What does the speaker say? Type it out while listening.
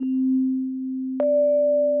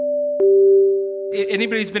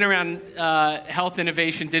Anybody who's been around health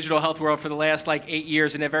innovation, digital health world for the last 8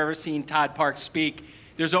 years and have ever seen Todd Parks speak,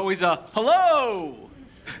 there's always a hello.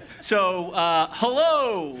 So,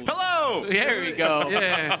 hello. Hello. There we go.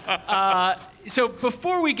 Yeah. So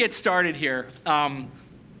before we get started here, I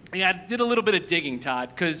did a little bit of digging, Todd,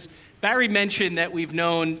 because Barry mentioned that we've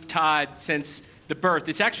known Todd since the birth.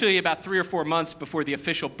 It's actually about 3 or 4 months before the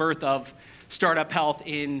official birth of Startup Health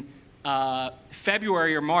in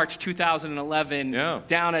February or March 2011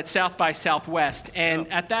 down at South by Southwest.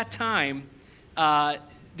 And at that time,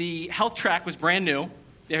 the health track was brand new.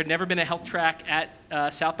 There had never been a health track at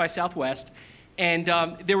South by Southwest. And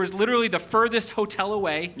there was literally the furthest hotel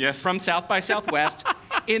away from South by Southwest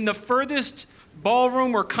in the furthest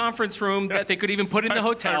ballroom or conference room that they could even put in the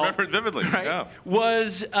hotel. I remember it vividly. Right, yeah.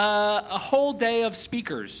 Was a whole day of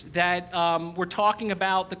speakers that were talking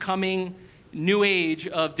about the coming new age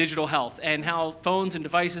of digital health and how phones and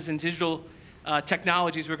devices and digital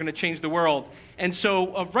technologies were going to change the world. And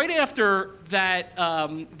so right after that,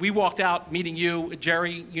 we walked out meeting you,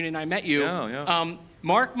 Jerry, you and I met you.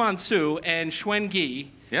 Mark Monsu and Xuan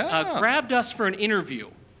Gui grabbed us for an interview.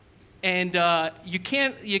 And you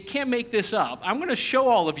can't make this up. I'm going to show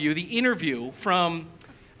all of you the interview from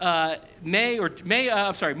March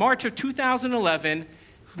of 2011,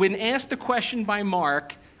 when asked the question by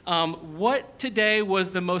Mark, what today was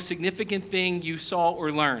the most significant thing you saw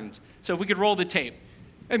or learned? So if we could roll the tape.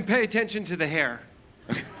 And pay attention to the hair.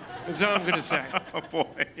 That's all I'm going to say. Oh,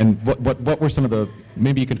 boy. And what were some of the,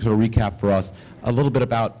 maybe you could sort of recap for us a little bit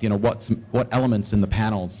about, what elements in the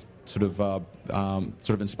panels sort of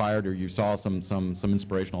inspired, or you saw some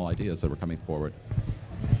inspirational ideas that were coming forward.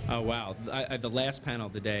 Oh, wow. The last panel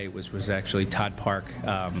of the day was actually Todd Park,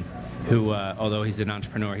 who, although he's an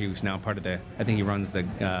entrepreneur, he was now part of I think he runs the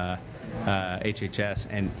HHS,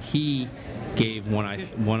 and he gave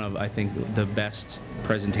one of, I think, the best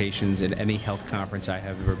presentations at any health conference I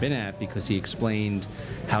have ever been at, because he explained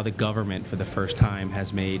how the government, for the first time,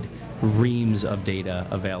 has made reams of data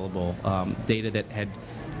available, data that had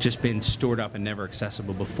just been stored up and never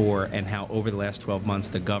accessible before, and how over the last 12 months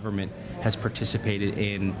the government has participated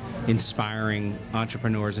in inspiring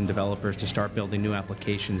entrepreneurs and developers to start building new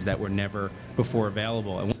applications that were never before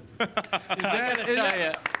available.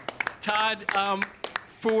 Todd,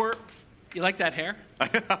 you like that hair?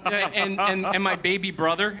 and my baby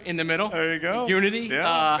brother in the middle. There you go. Unity.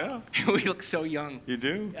 Yeah. We look so young. You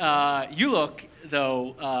do? You look,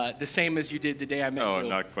 though, the same as you did the day I met you. Oh,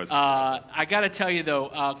 not quite so I got to tell you,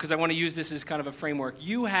 though, because I want to use this as kind of a framework,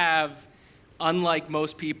 you have, unlike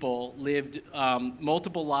most people, lived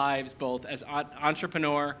multiple lives, both as an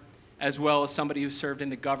entrepreneur as well as somebody who served in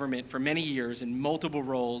the government for many years in multiple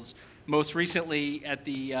roles, most recently at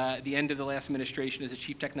the end of the last administration as a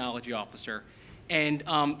chief technology officer. And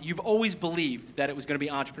you've always believed that it was going to be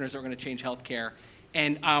entrepreneurs that were going to change healthcare.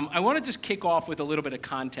 And I want to just kick off with a little bit of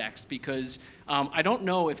context, because I don't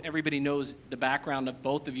know if everybody knows the background of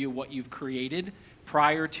both of you, what you've created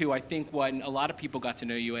prior to, I think, when a lot of people got to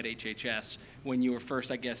know you at HHS, when you were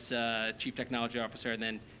first, I guess, chief technology officer and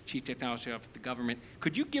then chief technology officer of the government.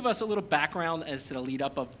 Could you give us a little background as to the lead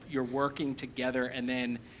up of your working together, and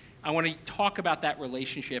then I want to talk about that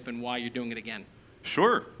relationship and why you're doing it again.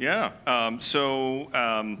 Sure, yeah.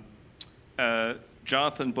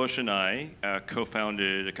 Jonathan Bush and I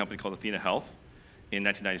co-founded a company called Athena Health in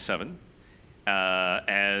 1997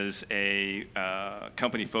 as a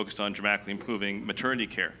company focused on dramatically improving maternity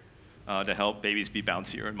care to help babies be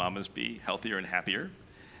bouncier and mamas be healthier and happier.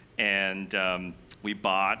 And we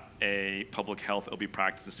bought a public health OB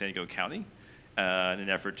practice in San Diego County in an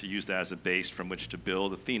effort to use that as a base from which to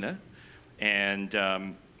build Athena.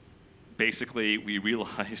 And basically, we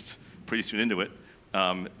realized pretty soon into it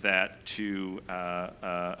that to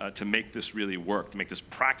make this really work, to make this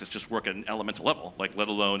practice just work at an elemental level, like let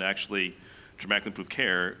alone actually dramatically improve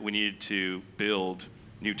care, we needed to build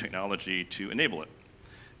new technology to enable it.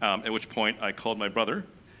 At which point, I called my brother,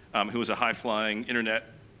 who was a high-flying internet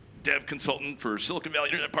dev consultant for Silicon Valley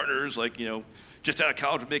Internet Partners, just out of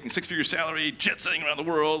college, making six-figure salary, jet-setting around the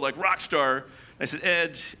world, like rock star. I said,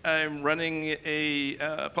 Ed, I'm running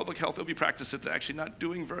a public health OB practice that's actually not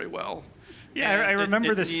doing very well. Yeah, I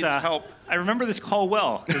remember this. Needs help. I remember this call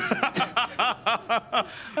well. I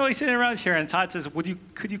was sitting around here, and Todd says,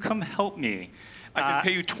 "Could you come help me? I can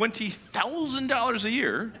pay you $20,000 a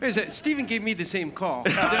year." Stephen gave me the same call.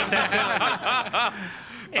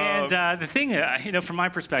 And the thing, from my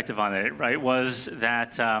perspective on it, right, was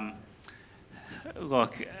that,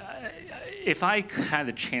 look, if I had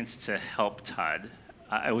a chance to help Todd,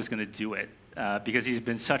 I was going to do it because he's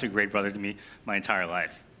been such a great brother to me my entire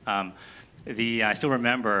life. I still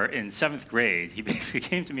remember in 7th grade, he basically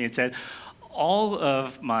came to me and said, all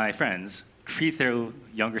of my friends treat their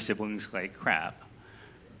younger siblings like crap.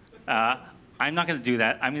 I'm not going to do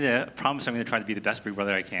that. I'm going to promise I'm going to try to be the best big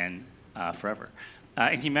brother I can forever.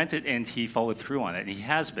 And he meant it, and he followed through on it, and he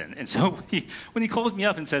has been. And so when he calls me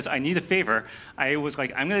up and says, I need a favor, I was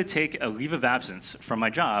like, I'm going to take a leave of absence from my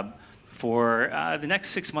job for the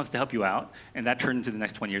next 6 months to help you out, and that turned into the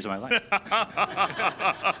next 20 years of my life.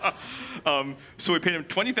 So we paid him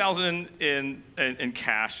 $20,000 in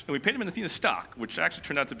cash, and we paid him in Athena stock, which actually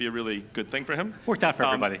turned out to be a really good thing for him. Worked out for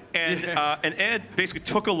everybody. And Ed basically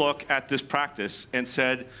took a look at this practice and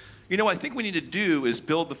said, you know, what I think we need to do is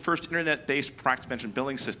build the first internet-based practice management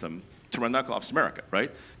billing system to run knuckle-offs America,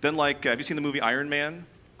 right? Then, like, have you seen the movie Iron Man?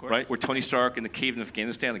 Right, where Tony Stark in the cave in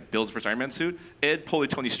Afghanistan builds the first Iron Man suit. Ed pulled a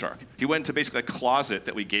Tony Stark. He went into basically a closet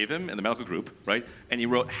that we gave him in the medical group, right? And he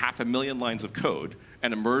wrote 500,000 lines of code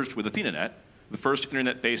and emerged with AthenaNet, the first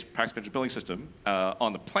internet-based practice management billing system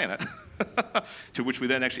on the planet, to which we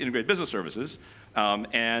then actually integrated business services.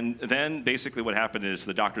 And then basically what happened is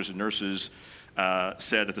the doctors and nurses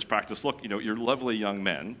said at this practice, look, you know, you're lovely young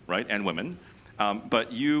men, right, and women,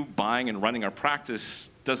 but you buying and running our practice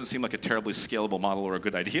doesn't seem like a terribly scalable model or a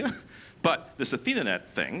good idea. But this AthenaNet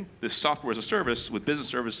thing, this software as a service with business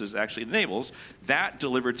services actually enables, that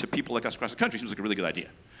delivered to people like us across the country seems like a really good idea.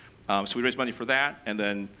 So we raised money for that and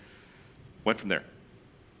then went from there.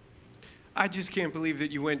 I just can't believe that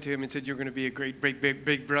you went to him and said you're going to be a great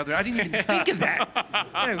big brother. I didn't even think of that.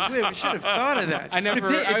 I should have thought of that.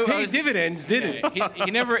 It paid dividends, didn't it? He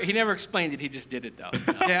never explained it. He just did it, though.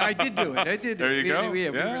 Yeah, I did do it. I did. There you go. We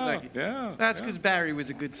were lucky. Yeah. That's because Barry was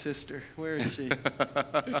a good sister. Where is she?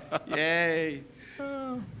 Yay.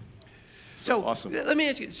 So awesome. Let me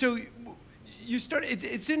ask you. So you started.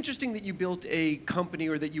 It's interesting that you built a company,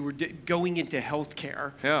 or that you were going into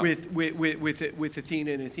healthcare with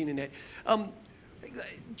Athena and AthenaNet.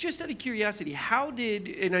 Just out of curiosity, how did?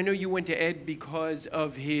 And I know you went to Ed because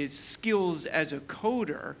of his skills as a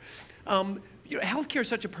coder. You know, healthcare is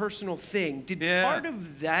such a personal thing. Did part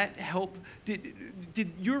of that help?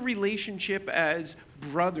 Did your relationship as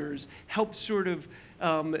brothers help sort of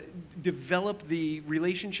develop the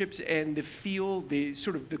relationships and the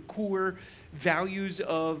sort of the core values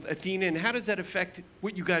of Athena, and how does that affect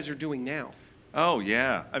what you guys are doing now? Oh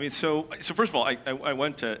yeah, I mean, so first of all, I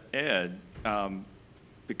went to Ed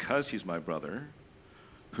because he's my brother,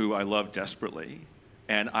 who I love desperately,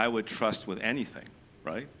 and I would trust with anything,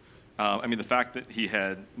 right? I mean, the fact that he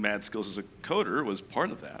had mad skills as a coder was part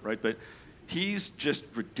of that, right? But he's just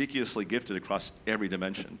ridiculously gifted across every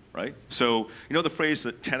dimension, right? So you know the phrase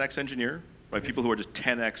that 10x engineer, right? People who are just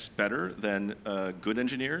 10x better than a good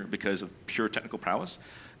engineer because of pure technical prowess.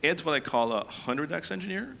 Ed's what I call a 100x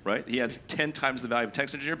engineer, right? He adds 10 times the value of a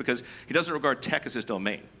tech engineer because he doesn't regard tech as his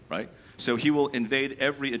domain, right? So he will invade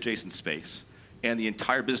every adjacent space and the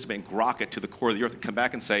entire business domain, grok it to the core of the earth, and come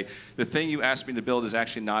back and say, the thing you asked me to build is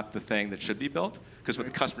actually not the thing that should be built, because what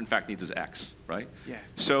the customer in fact needs is X, right? Yeah.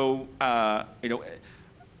 So, you know,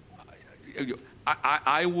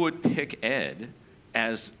 I would pick Ed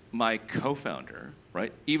as my co-founder,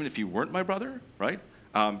 right? Even if you weren't my brother, right?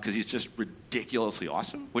 Because he's just ridiculously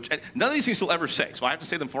awesome, which none of these things he'll ever say, so I have to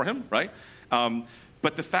say them for him, right?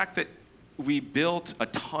 But the fact that we built a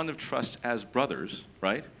ton of trust as brothers,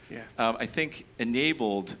 right? Yeah. I think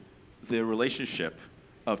enabled the relationship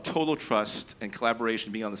of total trust and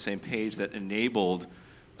collaboration, being on the same page, that enabled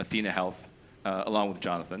Athena Health, along with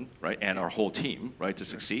Jonathan, right, and our whole team, right, to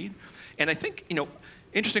succeed. And I think, you know,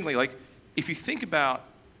 interestingly, like, if you think about,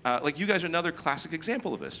 like, you guys are another classic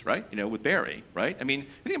example of this, right? You know, with Barry, right? I mean,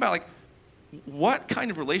 think about, like, what kind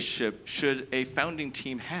of relationship should a founding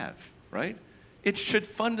team have, right? It should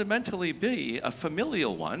fundamentally be a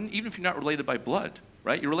familial one, even if you're not related by blood,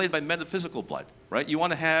 right? You're related by metaphysical blood, right? You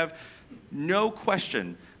want to have no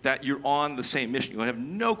question that you're on the same mission. You want to have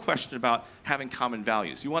no question about having common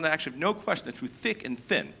values. You want to actually have no question that through thick and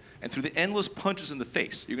thin, and through the endless punches in the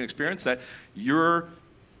face, you're going to experience that your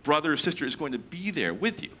brother or sister is going to be there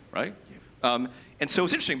with you, right? Yeah. And so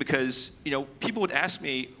it's interesting because, you know, people would ask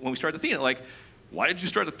me when we started Athena, like, why did you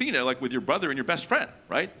start Athena, like, with your brother and your best friend,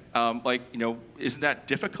 right? Like, you know, isn't that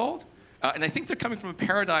difficult? And I think they're coming from a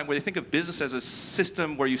paradigm where they think of business as a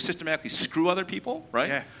system where you systematically screw other people, right?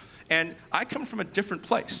 Yeah. And I come from a different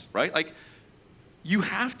place, right? Like, you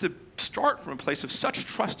have to start from a place of such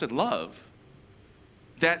trust and love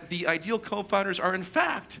that the ideal co-founders are, in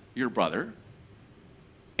fact, your brother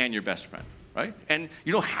and your best friend, right? And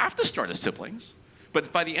you don't have to start as siblings,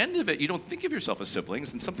 but by the end of it, you don't think of yourself as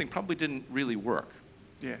siblings, and something probably didn't really work.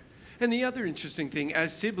 Yeah. And the other interesting thing,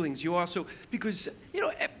 as siblings, you also, because,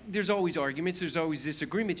 there's always arguments, there's always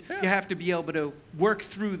disagreements, you have to be able to work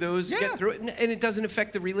through those, get through it, and it doesn't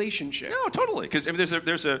affect the relationship. No, totally. Because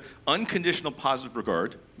there's a unconditional positive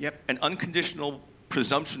regard, an unconditional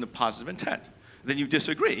presumption of positive intent. Then you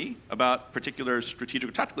disagree about particular strategic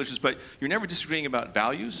or tactical issues, but you're never disagreeing about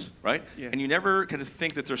values, right? Yeah. And you never kind of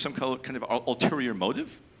think that there's some kind of ulterior motive,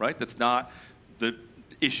 right? That's not the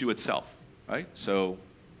issue itself, right? So,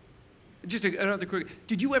 just another quick.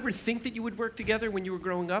 Did you ever think that you would work together when you were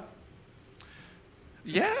growing up?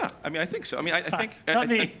 Yeah, I mean, I think so. I mean, I think. Not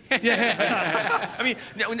me. Yeah.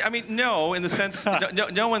 I mean, no, in the sense,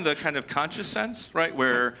 no, in the kind of conscious sense, right?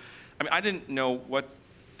 Where, I didn't know what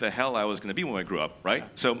the hell I was going to be when I grew up, right?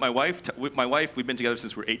 So my wife, we've been together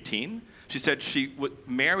since we were 18. She said she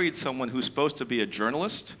married someone who's supposed to be a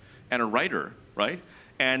journalist and a writer, right?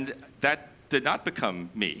 And that did not become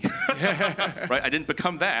me, right? I didn't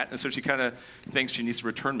become that, and so she kind of thinks she needs to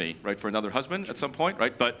return me, right, for another husband at some point,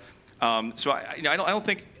 right? But so I don't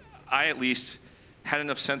think I at least had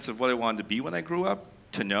enough sense of what I wanted to be when I grew up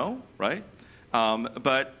to know, right?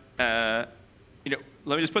 But let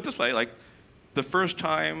me just put it this way, like, the first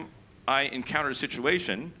time I encountered a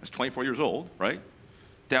situation, I was 24 years old, right,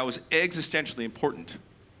 that was existentially important,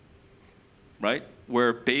 right,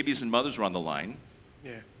 where babies and mothers were on the line,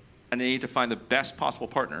 and they need to find the best possible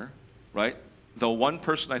partner, right? The one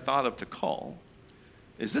person I thought of to call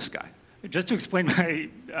is this guy. Just to explain my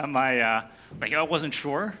I wasn't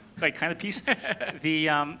sure, kind of piece.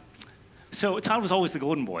 So Todd was always the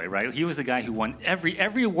golden boy, right? He was the guy who won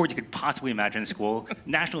every award you could possibly imagine in school: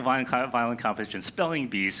 national violin competitions, spelling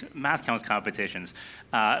bees, math counts competitions,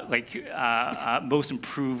 most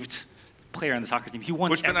improved player on the soccer team. He won.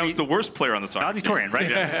 Which meant I was the worst player on the soccer team. Valedictorian, right?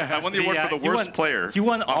 Yeah. I won the award for the worst player. He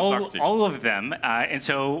won all of them, and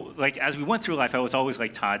so as we went through life, I was always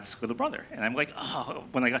like Todd's little brother, and I'm like, oh,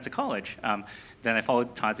 when I got to college, then I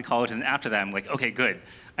followed Todd to college, and after that, I'm like, okay, good,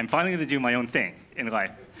 I'm finally going to do my own thing in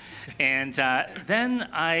life. And then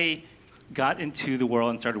I got into the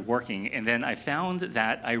world and started working, and then I found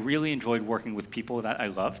that I really enjoyed working with people that I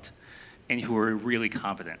loved and who were really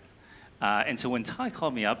competent. And so when Todd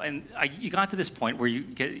called me up, and you got to this point where you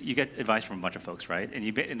get advice from a bunch of folks, right?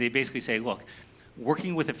 And they basically say, look,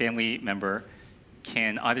 working with a family member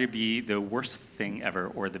can either be the worst thing ever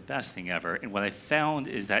or the best thing ever. And what I found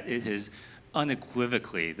is that it is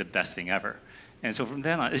unequivocally the best thing ever. And so from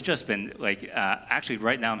then on, it's just been actually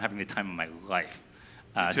right now I'm having the time of my life.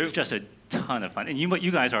 So it's just a ton of fun. And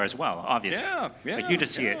you guys are as well, obviously. Yeah. You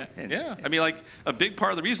just see it. I mean, a big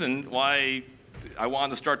part of the reason why I wanted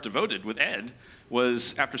to start Devoted with Ed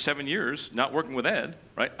was after 7 years not working with Ed,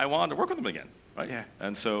 right? I wanted to work with him again, right? Yeah.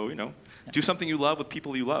 And so, do something you love with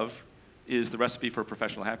people you love is the recipe for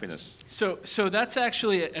professional happiness. So that's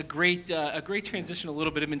actually a great transition a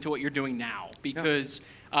little bit into what you're doing now, because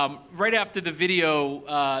right after the video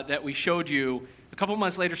that we showed you, a couple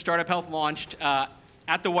months later, Startup Health launched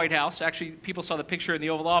at the White House. Actually, people saw the picture in the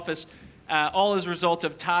Oval Office, all as a result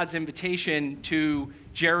of Todd's invitation to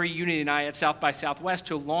Jerry, Union, and I at South by Southwest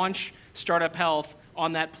to launch Startup Health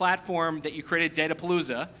on that platform that you created,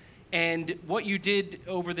 Datapalooza. And what you did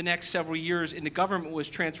over the next several years in the government was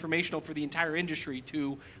transformational for the entire industry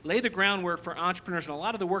to lay the groundwork for entrepreneurs. And a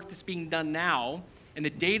lot of the work that's being done now and the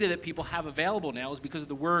data that people have available now is because of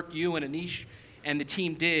the work you and Anish and the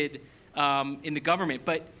team did in the government.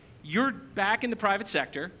 But you're back in the private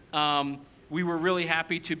sector. We were really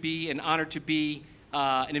happy to be and honored to be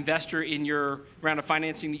an investor in your round of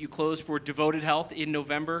financing that you closed for Devoted Health in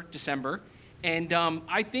November, December. And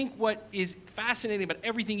I think what is fascinating about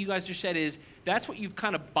everything you guys just said is that's what you've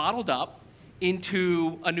kind of bottled up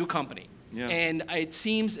into a new company. Yeah. And it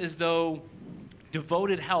seems as though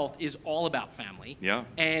Devoted Health is all about family. Yeah.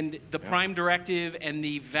 And the Prime Directive and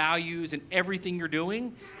the values and everything you're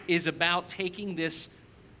doing is about taking this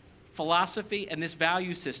philosophy and this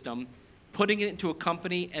value system, putting it into a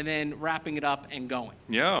company, and then wrapping it up and going.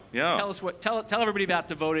 Yeah. Tell everybody about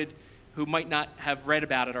Devoted who might not have read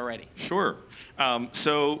about it already. Sure.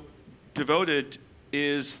 So Devoted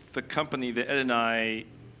is the company that Ed and I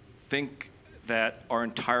think that our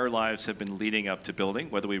entire lives have been leading up to building,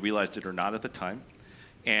 whether we realized it or not at the time,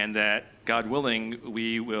 and that, God willing,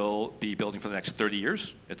 we will be building for the next 30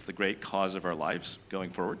 years. It's the great cause of our lives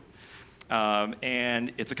going forward.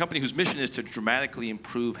 And it's a company whose mission is to dramatically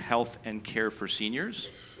improve health and care for seniors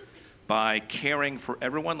by caring for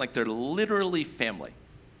everyone like they're literally family,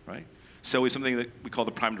 right? So it's something that we call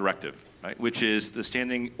the Prime Directive, right? Which is the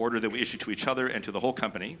standing order that we issue to each other and to the whole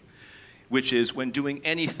company, which is when doing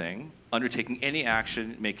anything, undertaking any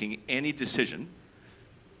action, making any decision,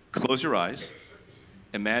 close your eyes,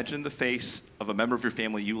 imagine the face of a member of your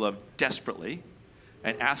family you love desperately,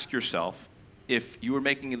 and ask yourself, if you were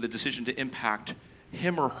making the decision to impact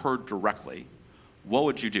him or her directly, what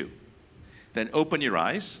would you do? Then open your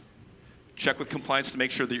eyes, check with compliance to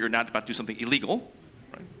make sure that you're not about to do something illegal,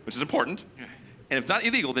 right? Which is important. And if it's not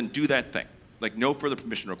illegal, then do that thing. Like, no further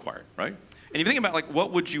permission required, right? And if you think about, like,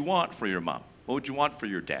 what would you want for your mom? What would you want for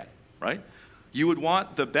your dad, right? You would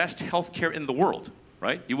want the best health care in the world,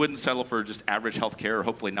 right? You wouldn't settle for just average health care or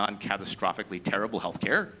hopefully non-catastrophically terrible health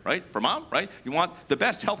care, right, for mom, right? You want the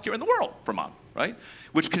best health care in the world for mom, right?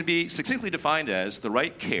 Which can be succinctly defined as the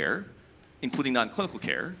right care, including non-clinical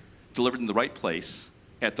care, delivered in the right place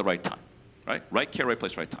at the right time, right? Right care, right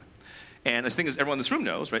place, right time. And as everyone in this room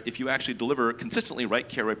knows, right, if you actually deliver consistently right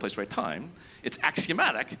care, right place, right time, it's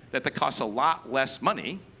axiomatic that that costs a lot less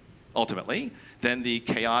money, ultimately, than the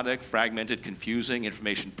chaotic, fragmented, confusing,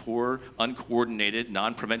 information-poor, uncoordinated,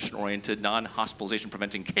 non-prevention-oriented, non-hospitalization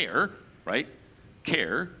preventing care, right?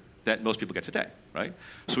 Care that most people get today, right?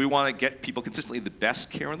 So we want to get people consistently the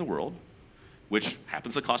best care in the world, which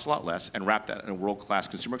happens to cost a lot less, and wrap that in a world-class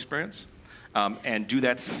consumer experience, and do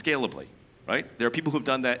that scalably, right? There are people who've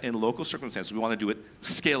done that in local circumstances. We want to do it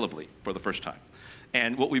scalably for the first time.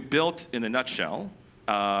 And what we built in a nutshell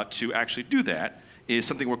to actually do that is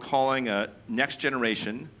something we're calling a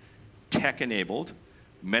next-generation, tech-enabled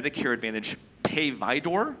Medicare Advantage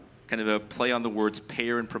Payvidor, kind of a play on the words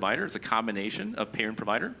payer and provider. It's a combination of payer and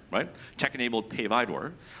provider, right? Tech-enabled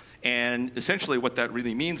Payvidor. And essentially what that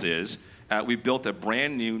really means is we built a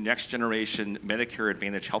brand new next-generation Medicare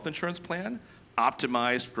Advantage health insurance plan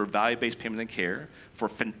optimized for value-based payment and care, for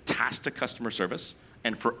fantastic customer service,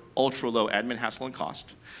 and for ultra-low admin hassle and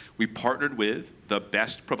cost. We partnered with the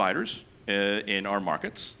best providers in our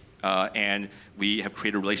markets, and we have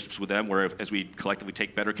created relationships with them where as we collectively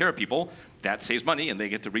take better care of people, that saves money and they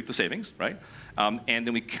get to reap the savings, right? And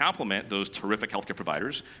then we complement those terrific healthcare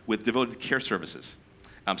providers with devoted care services.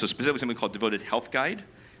 So specifically something called Devoted Health Guide.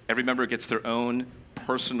 Every member gets their own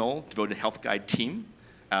personal Devoted Health Guide team.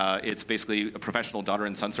 It's basically a professional daughter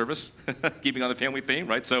and son service, keeping on the family theme,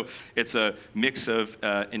 right? So it's a mix of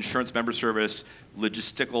insurance member service,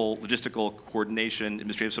 logistical coordination,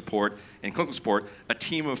 administrative support, and clinical support, a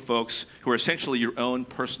team of folks who are essentially your own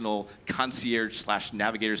personal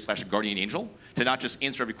concierge/navigator/guardian angel to not just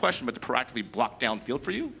answer every question, but to proactively block down field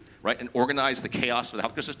for you, right, and organize the chaos of the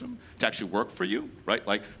healthcare system to actually work for you, right,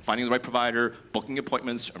 like finding the right provider, booking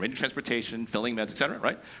appointments, arranging transportation, filling meds, et cetera,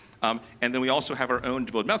 right? And then we also have our own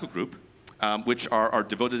devoted medical group, which are our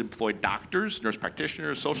devoted employed doctors, nurse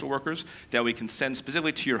practitioners, social workers, that we can send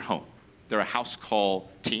specifically to your home. They're a house call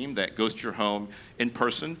team that goes to your home in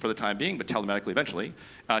person for the time being, but telemedically eventually,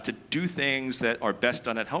 to do things that are best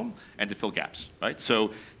done at home and to fill gaps, right?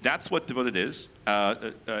 So that's what Devoted is,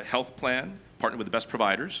 a health plan, partnered with the best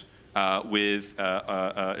providers, with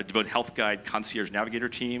a Devoted Health Guide concierge navigator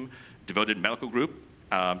team, Devoted Medical Group,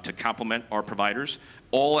 to complement our providers,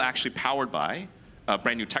 all actually powered by a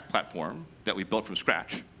brand new tech platform that we built from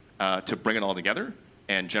scratch to bring it all together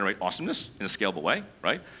and generate awesomeness in a scalable way,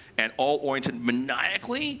 right? And all oriented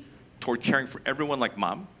maniacally toward caring for everyone like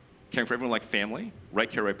mom, caring for everyone like family,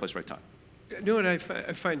 right care, right place, right time. You know what I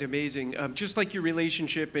find amazing? Just like your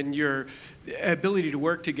relationship and your ability to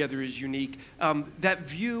work together is unique, that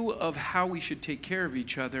view of how we should take care of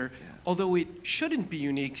each other, although it shouldn't be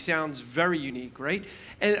unique, sounds very unique, right?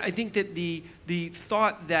 And I think that the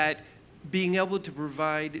thought that being able to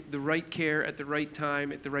provide the right care at the right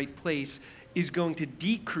time, at the right place, is going to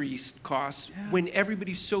decrease costs when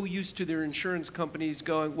everybody's so used to their insurance companies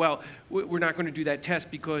going, well, we're not going to do that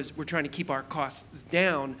test because we're trying to keep our costs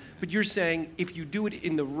down. But you're saying if you do it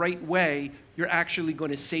in the right way, you're actually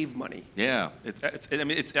going to save money. Yeah,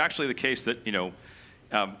 it's actually the case that,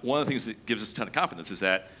 one of the things that gives us a ton of confidence is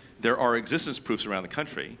that there are existence proofs around the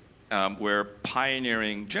country where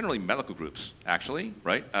pioneering, generally medical groups, actually,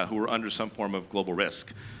 right, who are under some form of global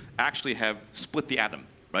risk, actually have split the atom.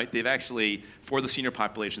 Right? They've actually, for the senior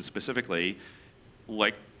population specifically,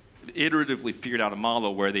 like iteratively figured out a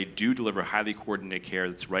model where they do deliver highly coordinated care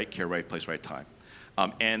that's right care, right place, right time.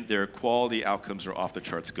 And their quality outcomes are off the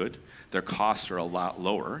charts good. Their costs are a lot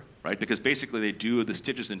lower, right? Because basically they do the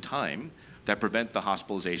stitches in time that prevent the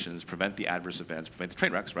hospitalizations, prevent the adverse events, prevent the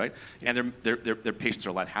train wrecks, right? And their patients are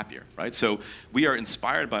a lot happier, right? So we are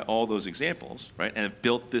inspired by all those examples, right? And have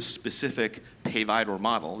built this specific Payvidor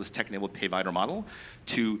model, this tech-enabled Payvidor model,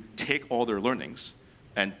 to take all their learnings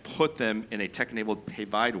and put them in a tech-enabled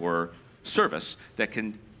Payvidor service that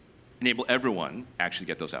can enable everyone actually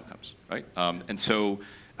get those outcomes, right? And so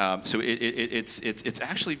it's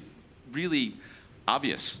actually really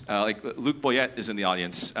obvious. Like Luc Boyette is in the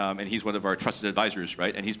audience, and he's one of our trusted advisors,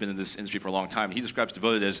 right? And he's been in this industry for a long time. He describes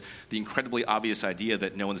Devoted as the incredibly obvious idea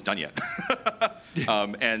that no one's done yet.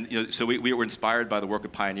 And so we were inspired by the work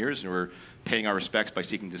of pioneers, and we're paying our respects by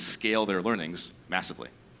seeking to scale their learnings massively.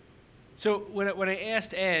 So when I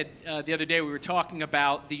asked Ed the other day, we were talking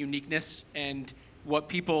about the uniqueness and what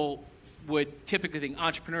people would typically think,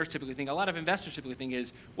 entrepreneurs typically think, a lot of investors typically think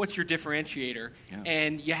is, what's your differentiator? Yeah.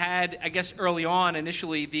 And you had, I guess, early on,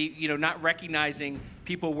 initially, not recognizing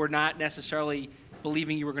people were not necessarily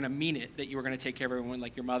believing you were going to mean it, that you were going to take care of everyone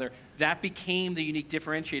like your mother. That became the unique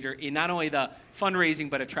differentiator in not only the fundraising,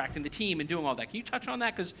 but attracting the team and doing all that. Can you touch on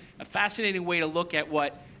that? Because a fascinating way to look at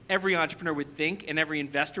what every entrepreneur would think and every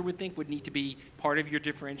investor would think would need to be part of your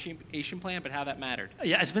differentiation plan, but how that mattered.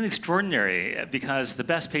 Yeah, it's been extraordinary because the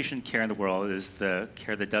best patient care in the world is the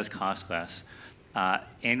care that does cost less.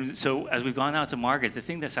 And so as we've gone out to market, the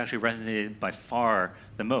thing that's actually resonated by far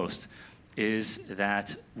the most is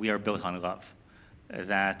that we are built on love.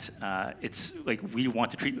 That it's like we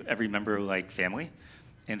want to treat every member like family,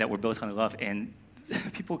 and that we're built on love. And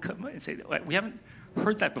people come and say, we haven't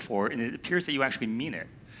heard that before, and it appears that you actually mean it.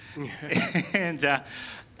 And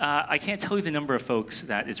I can't tell you the number of folks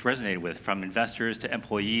that it's resonated with, from investors to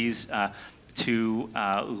employees to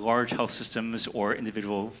large health systems or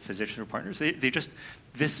individual physicians or partners.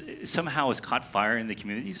 This somehow has caught fire in the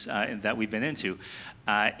communities that we've been into.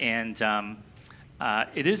 It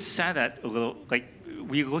is sad that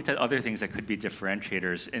we looked at other things that could be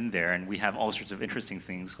differentiators in there, and we have all sorts of interesting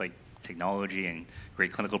things like technology and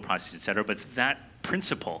great clinical processes, et cetera, but it's that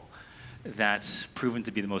principle that's proven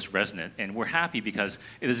to be the most resonant, and we're happy because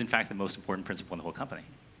it is in fact the most important principle in the whole company.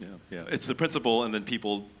 Yeah. It's the principle, and then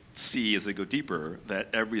people see as they go deeper that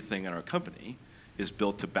everything in our company is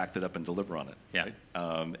built to back that up and deliver on it. Yeah.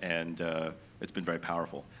 Right? It's been very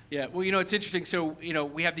powerful. Yeah. Well, it's interesting. So,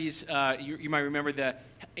 we have these. You might remember the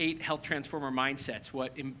 8 health transformer mindsets.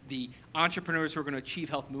 What the entrepreneurs who are going to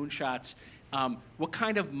achieve health moonshots. What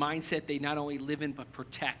kind of mindset they not only live in but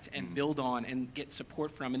protect and build on and get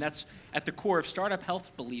support from, and that's at the core of startup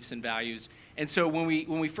health beliefs and values. And so when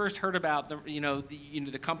we first heard about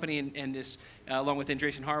the company and this, along with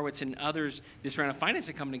Andreessen Horowitz and others, this round of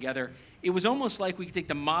financing coming together, it was almost like we could take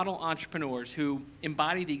the model entrepreneurs who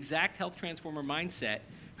embody the exact health transformer mindset,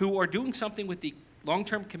 who are doing something with the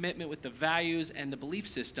long-term commitment, with the values and the belief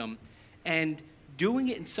system, and doing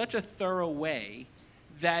it in such a thorough way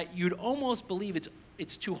that you'd almost believe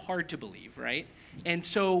it's too hard to believe, right? And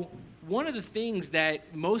so one of the things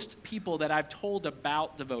that most people that I've told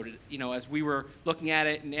about Devoted, as we were looking at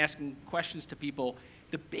it and asking questions to people,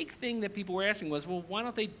 the big thing that people were asking was, well, why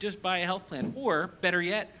don't they just buy a health plan? Or better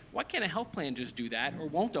yet, why can't a health plan just do that? Or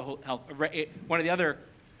won't one of the other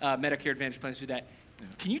Medicare Advantage plans do that? Yeah.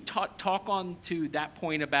 Can you talk on to that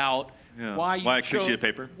point about why I click sheet of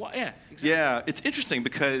paper? Exactly. Yeah, it's interesting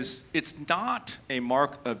because it's not a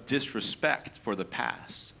mark of disrespect for the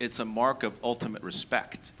past. It's a mark of ultimate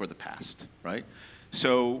respect for the past, right?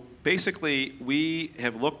 So basically, we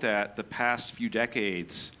have looked at the past few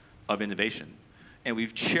decades of innovation, and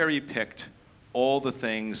we've cherry-picked all the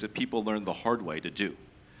things that people learned the hard way to do.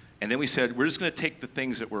 And then we said, we're just going to take the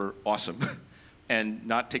things that were awesome and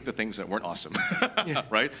not take the things that weren't awesome,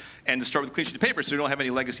 right? And to start with a clean sheet of paper so we don't have any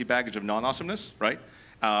legacy baggage of non-awesomeness, right?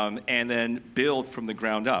 And then build from the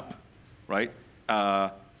ground up, right?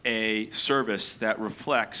 A service that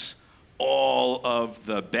reflects all of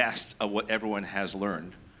the best of what everyone has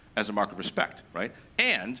learned as a mark of respect, right?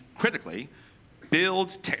 And, critically,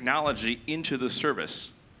 build technology into the service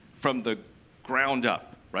from the ground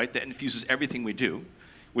up, right? That infuses everything we do,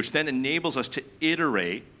 which then enables us to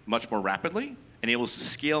iterate much more rapidly, enables us to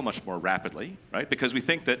scale much more rapidly, right? Because we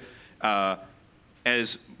think that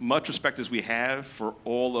as much respect as we have for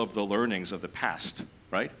all of the learnings of the past,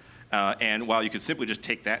 right? And while you could simply just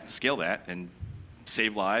take that and scale that and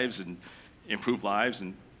save lives and improve lives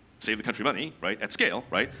and save the country money, right, at scale,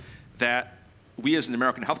 right, that we as an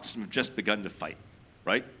American health system have just begun to fight,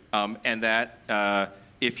 right? And that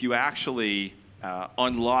if you actually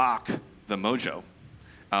unlock the mojo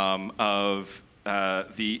of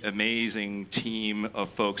the amazing team of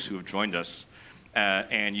folks who have joined us,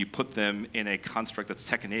 and you put them in a construct that's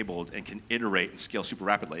tech-enabled and can iterate and scale super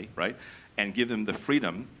rapidly, right, and give them the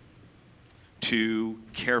freedom to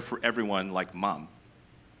care for everyone like mom,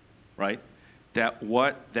 right, that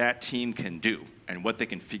what that team can do and what they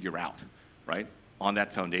can figure out, right, on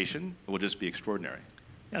that foundation will just be extraordinary.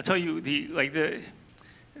 I'll tell you, the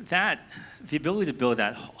ability to build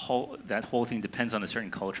that whole thing depends on a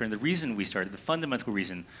certain culture. And the fundamental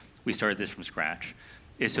reason we started this from scratch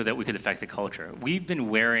is so that we could affect the culture. We've been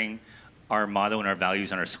wearing our motto and our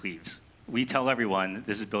values on our sleeves. We tell everyone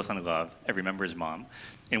this is built on love. Every member is mom.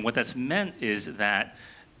 And what that's meant is that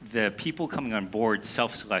the people coming on board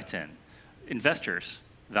self-select in. Investors,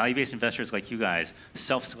 value-based investors like you guys,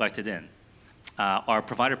 self-selected in. Our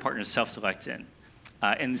provider partners self-select in.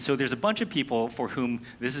 And so there's a bunch of people for whom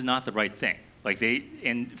this is not the right thing.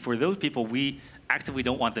 And for those people, we actively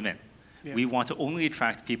don't want them in. Yeah. We want to only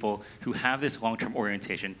attract people who have this long-term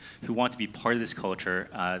orientation, who want to be part of this culture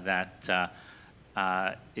that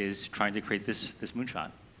is trying to create this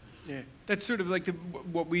moonshot. Yeah, that's sort of like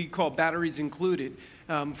what we call batteries included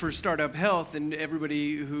for Startup Health, and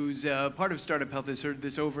everybody who's part of Startup Health has heard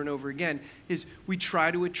this over and over again, is we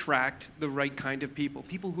try to attract the right kind of people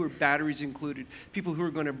who are batteries included, people who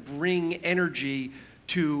are going to bring energy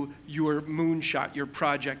to your moonshot, your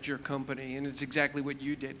project, your company, and it's exactly what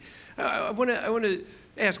you did. I want to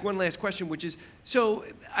ask one last question, which is, so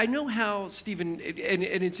I know how Stephen, and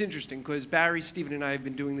it's interesting because Barry, Stephen, and I have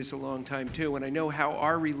been doing this a long time too, and I know how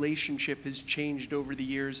our relationship has changed over the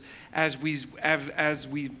years as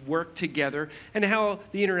we work together, and how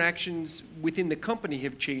the interactions within the company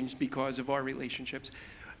have changed because of our relationships.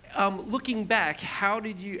 Looking back, how do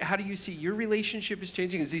you see your relationship is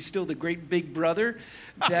changing? Is he still the great big brother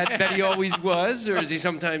that he always was, or is he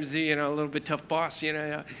sometimes a little bit tough boss?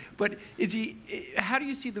 But how do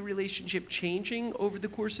you see the relationship changing over the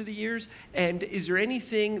course of the years? And is there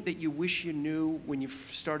anything that you wish you knew when you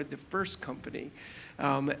started the first company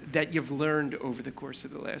that you've learned over the course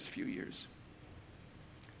of the last few years?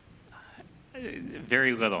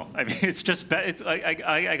 Very little. I mean, it's just.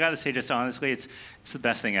 I got to say, just honestly, it's the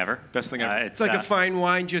best thing ever. Best thing ever. It's like a fine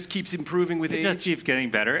wine, just keeps improving with age. It just keeps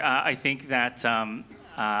getting better. I think that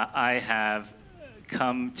I have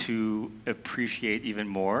come to appreciate even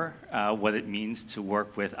more what it means to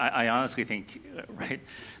work with. I honestly think, right,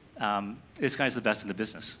 this guy's the best in the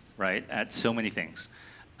business, right, at so many things,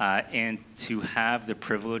 and to have the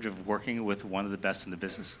privilege of working with one of the best in the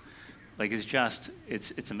business.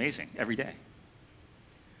 It's amazing every day.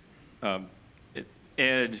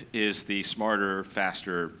 Ed is the smarter,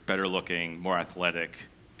 faster, better looking, more athletic,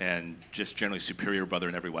 and just generally superior brother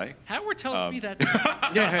in every way. Howard tells me that.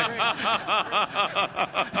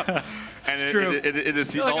 And it's true. It is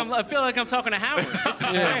I feel like I'm talking to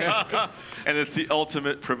Howard. And it's the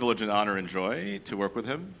ultimate privilege and honor and joy to work with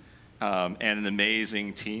him, and an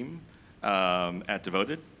amazing team at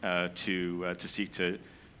Devoted to seek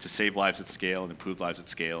to save lives at scale and improve lives at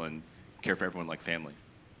scale and care for everyone like family.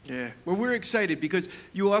 Yeah. Well, we're excited because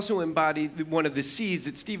you also embody one of the C's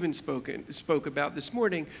that Stephen spoke about this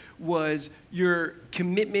morning was your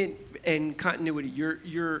commitment and continuity,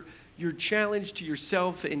 your challenge to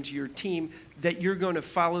yourself and to your team that you're going to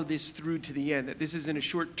follow this through to the end, that this isn't a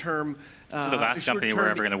short-term this is the last company we're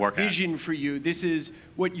ever going to work at. Vision for you. This is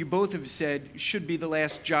what you both have said should be the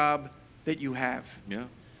last job that you have. Yeah.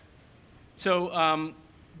 So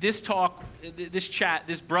this talk,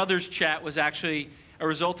 this brothers chat was actually a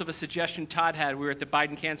result of a suggestion Todd had. We were at the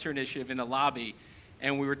Biden Cancer Initiative in the lobby,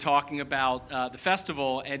 and we were talking about the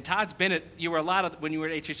festival. And Todd's been at, when you were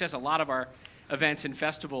at HHS, a lot of our events and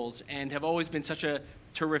festivals, and have always been such a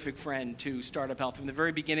terrific friend to Startup Health. From the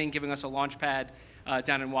very beginning, giving us a launch pad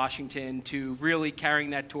down in Washington, to really carrying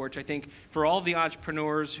that torch. I think for all the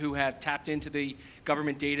entrepreneurs who have tapped into the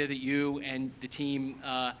government data that you and the team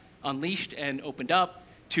unleashed and opened up,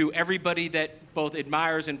 to everybody that both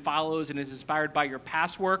admires and follows and is inspired by your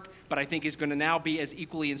past work, but I think is going to now be as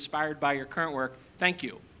equally inspired by your current work, thank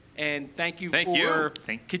you. And thank you for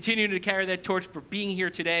continuing to carry that torch, for being here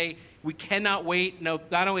today. We cannot wait,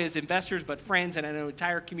 not only as investors, but friends and an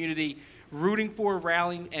entire community rooting for,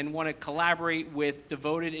 rallying, and want to collaborate with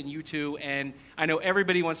Devoted and you two. And I know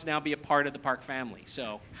everybody wants to now be a part of the Park family.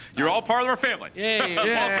 So you're all part of our family.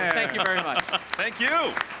 Yeah. Thank you very much. Thank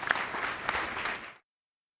you.